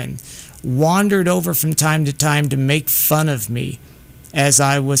transgender women, wandered over from time to time to make fun of me as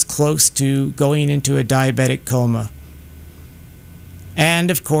I was close to going into a diabetic coma.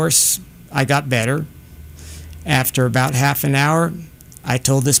 And of course, I got better. After about half an hour, I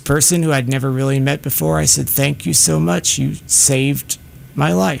told this person who I'd never really met before, I said, "Thank you so much. You saved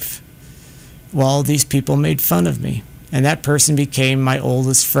my life." While these people made fun of me. And that person became my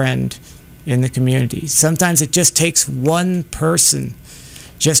oldest friend in the community. Sometimes it just takes one person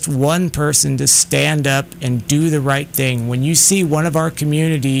to stand up and do the right thing. When you see one of our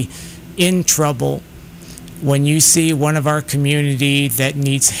community in trouble, when you see one of our community that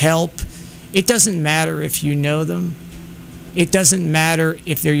needs help, it doesn't matter if you know them. It doesn't matter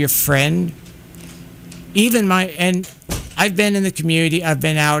if they're your friend. And I've been in the community, I've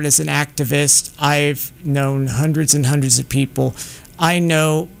been out as an activist, I've known hundreds and hundreds of people I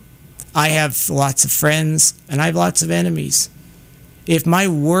know I have lots of friends and I have lots of enemies. If my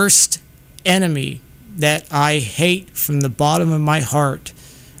worst enemy that I hate from the bottom of my heart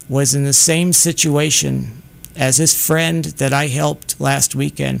was in the same situation as his friend that I helped last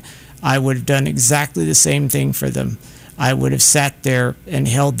weekend, I would have done exactly the same thing for them. I would have sat there and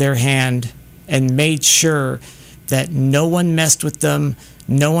held their hand and made sure that no one messed with them,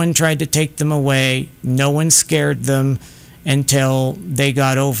 no one tried to take them away, no one scared them until they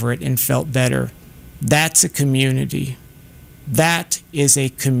got over it and felt better. That's a community. That is a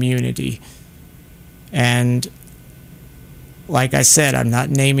community. And like I said, I'm not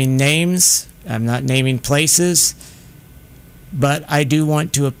naming names, I'm not naming places, but I do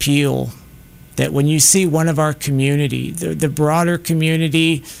want to appeal that when you see one of our community, the broader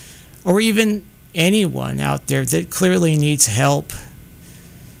community, or even anyone out there that clearly needs help,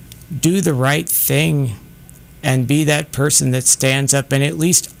 do the right thing and be that person that stands up and at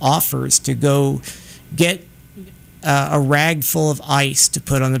least offers to go get a rag full of ice to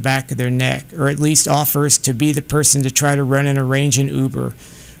put on the back of their neck, or at least offers to be the person to try to run and arrange an Uber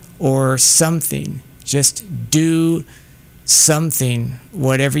or something. Just do something,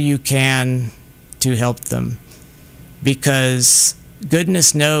 whatever you can, to help them. Because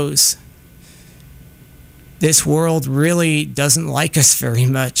goodness knows, this world really doesn't like us very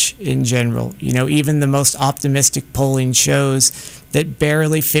much in general. You know, even the most optimistic polling shows that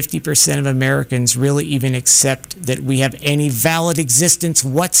barely 50% of Americans really even accept that we have any valid existence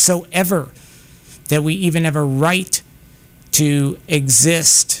whatsoever, that we even have a right to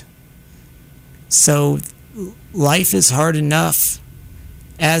exist. So life is hard enough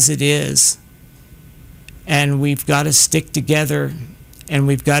as it is, and we've got to stick together, and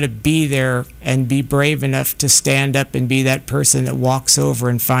we've got to be there and be brave enough to stand up and be that person that walks over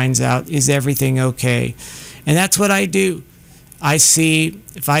and finds out, is everything okay? And that's what I do.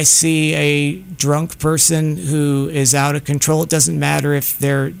 If I see a drunk person who is out of control, it doesn't matter if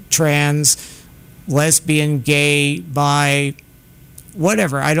they're trans, lesbian, gay, bi,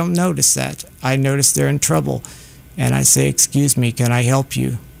 whatever. I don't notice that. I notice they're in trouble. And I say, excuse me, can I help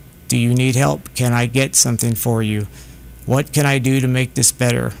you? Do you need help? Can I get something for you? What can I do to make this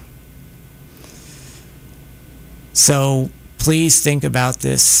better? So please think about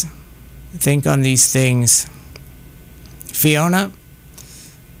this. Think on these things. Fiona,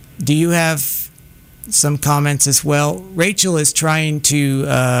 do you have some comments as well? Rachel is trying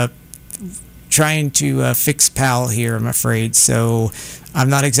to fix Pal here, I'm afraid. So I'm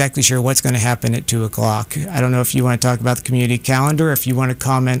not exactly sure what's going to happen at 2 o'clock. I don't know if you want to talk about the community calendar, or if you want to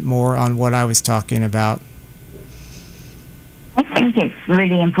comment more on what I was talking about. I think it's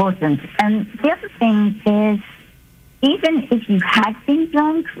really important. And the other thing is, even if you had been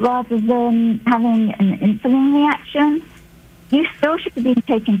drunk rather than having an insulin reaction, you still should be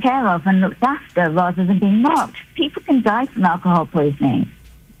taken care of and looked after rather than being mocked. People can die from alcohol poisoning.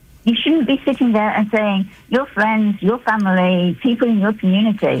 You shouldn't be sitting there and saying your friends, your family, people in your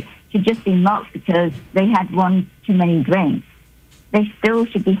community should just be mocked because they had one too many drinks. They still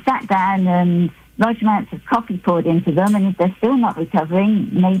should be sat down and large amounts of coffee poured into them, and if they're still not recovering,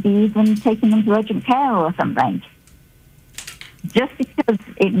 maybe even taking them to urgent care or something. Just because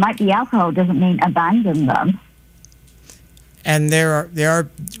it might be alcohol doesn't mean abandon them. And there are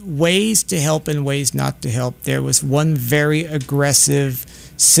ways to help and ways not to help. There was one very aggressive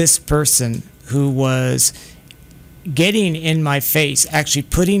cis person who was getting in my face, actually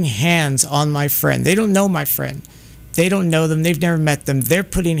putting hands on my friend. They don't know my friend. They don't know them. They've never met them. They're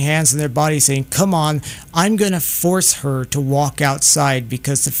putting hands on their body saying, come on, I'm going to force her to walk outside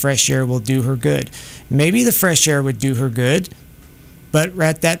because the fresh air will do her good. Maybe the fresh air would do her good, but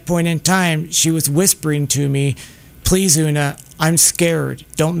at that point in time, she was whispering to me, please, Una, I'm scared.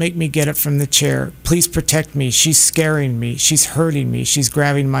 Don't make me get up from the chair. Please protect me. She's scaring me. She's hurting me. She's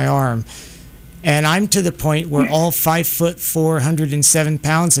grabbing my arm. And I'm to the point where all 5 foot 407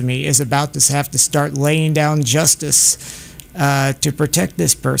 pounds of me is about to have to start laying down justice to protect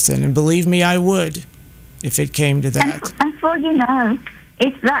this person. And believe me, I would if it came to that. And for all you know,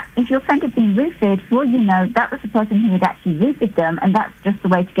 if your friend had been roofied, for all you know, that was the person who had actually roofied them, and that's just the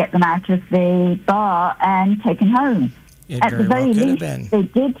way to get them out of the bar and taken home. It At the very well least, they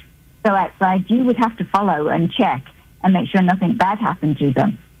did go outside. You would have to follow and check and make sure nothing bad happened to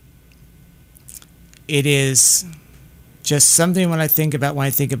them. It is just something when I think about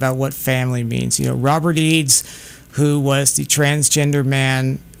what family means. You know, Robert Eads, who was the transgender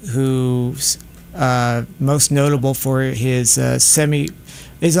man who's most notable for his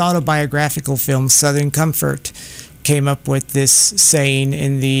autobiographical film Southern Comfort, came up with this saying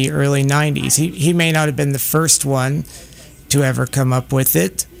in the early 90s. He may not have been the first one to ever come up with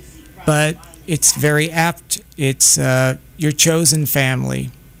it, but it's very apt. It's your chosen family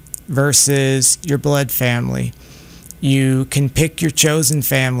versus your blood family. You can pick your chosen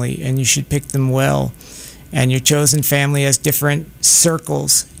family, and you should pick them well. And your chosen family has different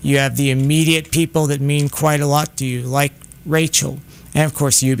circles. You have the immediate people that mean quite a lot to you, like Rachel. And of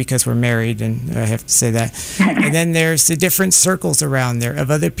course you, because we're married, and I have to say that. And then there's the different circles around there of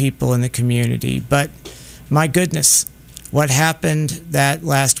other people in the community. But my goodness, what happened that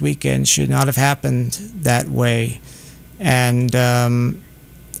last weekend should not have happened that way. And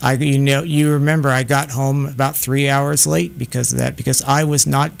you remember I got home about 3 hours late because of that, because I was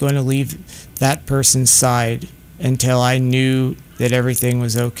not going to leave that person's side until I knew that everything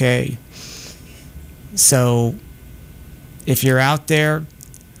was okay. So if you're out there,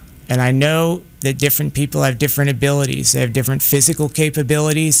 and I know that different people have different abilities. They have different physical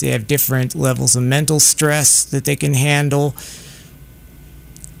capabilities. They have different levels of mental stress that they can handle.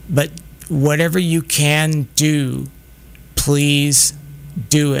 But whatever you can do, please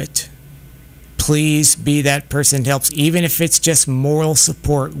do it. Please be that person that helps, even if it's just moral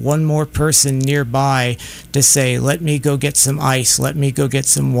support, one more person nearby to say, let me go get some ice, let me go get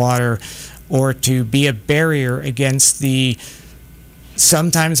some water, or to be a barrier against the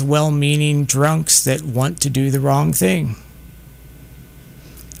sometimes well-meaning drunks that want to do the wrong thing.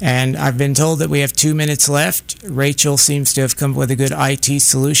 And I've been told that we have 2 minutes left. Rachel seems to have come up with a good IT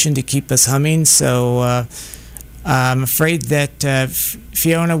solution to keep us humming, so I'm afraid that,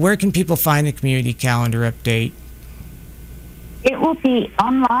 Fiona, where can people find the community calendar update? It will be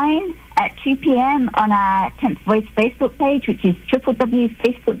online at 2 p.m. on our 10th Voice Facebook page, which is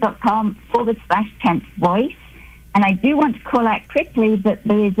www.facebook.com/10th Voice. And I do want to call out quickly that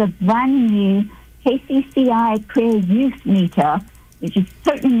there is a brand new KCCI Queer Youth Meetup, which is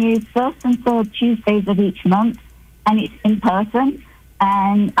totally new, first and third Tuesdays of each month, and it's in person.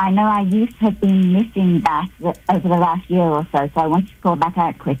 And I know our youth have been missing that over the last year or so I wanted to call that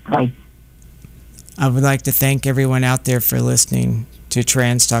out quickly. I would like to thank everyone out there for listening to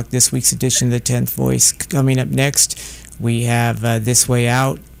Trans Talk, this week's edition of the 10th Voice. Coming up next, we have This Way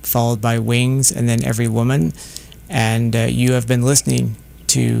Out, followed by Wings, and then Every Woman. And you have been listening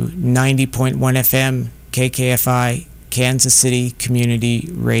to 90.1 FM, KKFI, Kansas City Community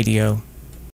Radio.